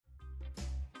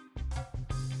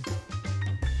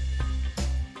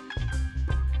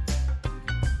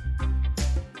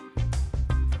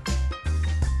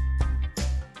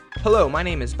Hello, my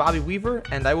name is Bobby Weaver,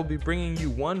 and I will be bringing you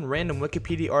one random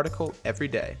Wikipedia article every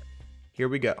day. Here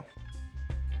we go.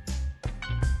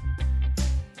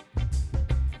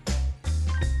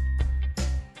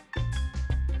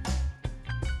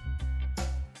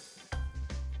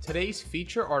 Today's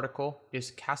feature article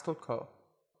is Castle Coe.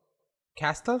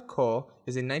 Castle Coe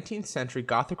is a 19th century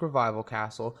Gothic revival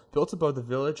castle built above the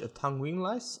village of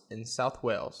Tongwynlais in South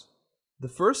Wales. The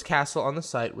first castle on the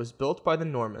site was built by the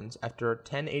Normans after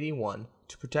 1081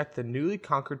 to protect the newly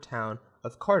conquered town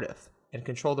of Cardiff and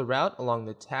control the route along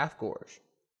the Taff Gorge.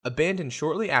 Abandoned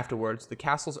shortly afterwards, the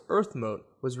castle's earth moat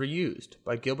was reused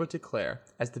by Gilbert de Clare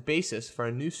as the basis for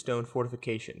a new stone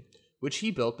fortification, which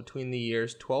he built between the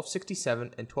years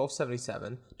 1267 and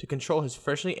 1277 to control his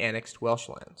freshly annexed Welsh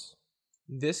lands.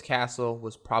 This castle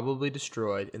was probably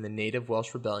destroyed in the Native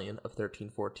Welsh Rebellion of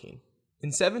 1314. In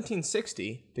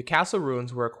 1760, the castle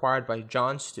ruins were acquired by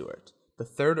John Stuart, the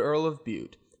 3rd Earl of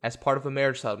Bute, as part of a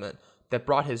marriage settlement that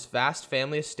brought his vast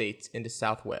family estates into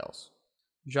South Wales.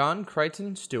 John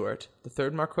Crichton Stuart, the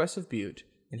 3rd Marquess of Bute,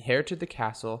 inherited the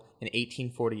castle in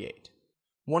 1848.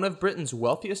 One of Britain's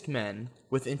wealthiest men,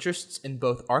 with interests in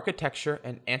both architecture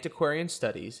and antiquarian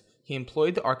studies, he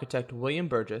employed the architect William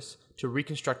Burgess to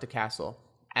reconstruct the castle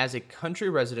as a country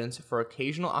residence for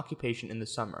occasional occupation in the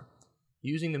summer,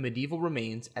 using the medieval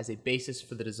remains as a basis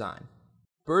for the design.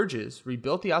 Burgess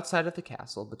rebuilt the outside of the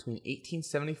castle between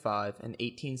 1875 and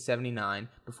 1879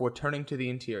 before turning to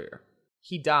the interior.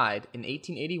 He died in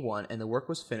 1881 and the work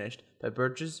was finished by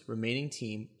Burgess' remaining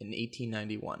team in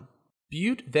 1891.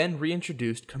 Bute then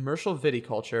reintroduced commercial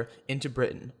viticulture into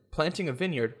Britain, planting a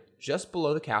vineyard just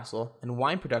below the castle, and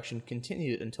wine production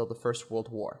continued until the First World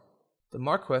War. The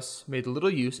Marquess made little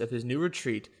use of his new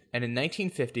retreat, and in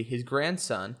 1950 his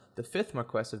grandson, the 5th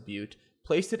Marquess of Bute,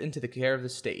 placed it into the care of the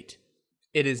state.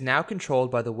 It is now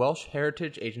controlled by the Welsh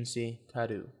heritage agency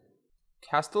Cadw.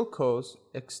 Castle Coe's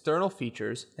external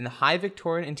features and the high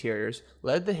Victorian interiors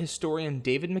led the historian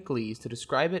David McLeese to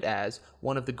describe it as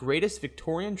one of the greatest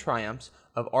Victorian triumphs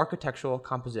of architectural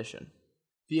composition.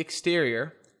 The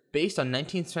exterior, based on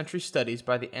 19th century studies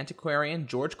by the antiquarian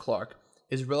George Clark,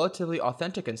 is relatively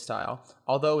authentic in style,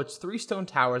 although its 3 stone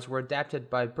towers were adapted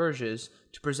by Burgess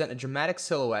to present a dramatic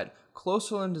silhouette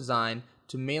closer in design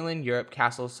to mainland Europe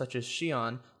castles such as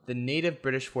Sion, the native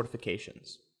British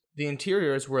fortifications. The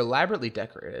interiors were elaborately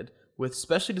decorated, with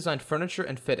specially designed furniture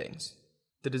and fittings.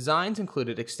 The designs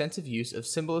included extensive use of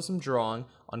symbolism drawing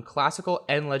on classical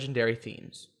and legendary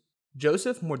themes.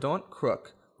 Joseph Mordaunt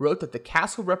Crook wrote that the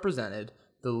castle represented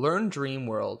the learned dream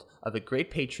world of a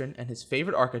great patron and his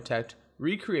favorite architect,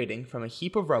 recreating from a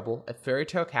heap of rubble a fairy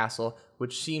tale castle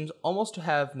which seems almost to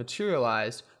have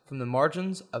materialized from the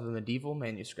margins of a medieval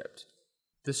manuscript.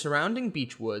 The surrounding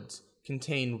beech woods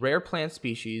contain rare plant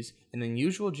species and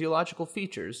unusual geological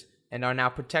features and are now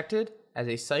protected as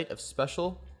a site of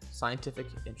special scientific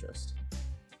interest.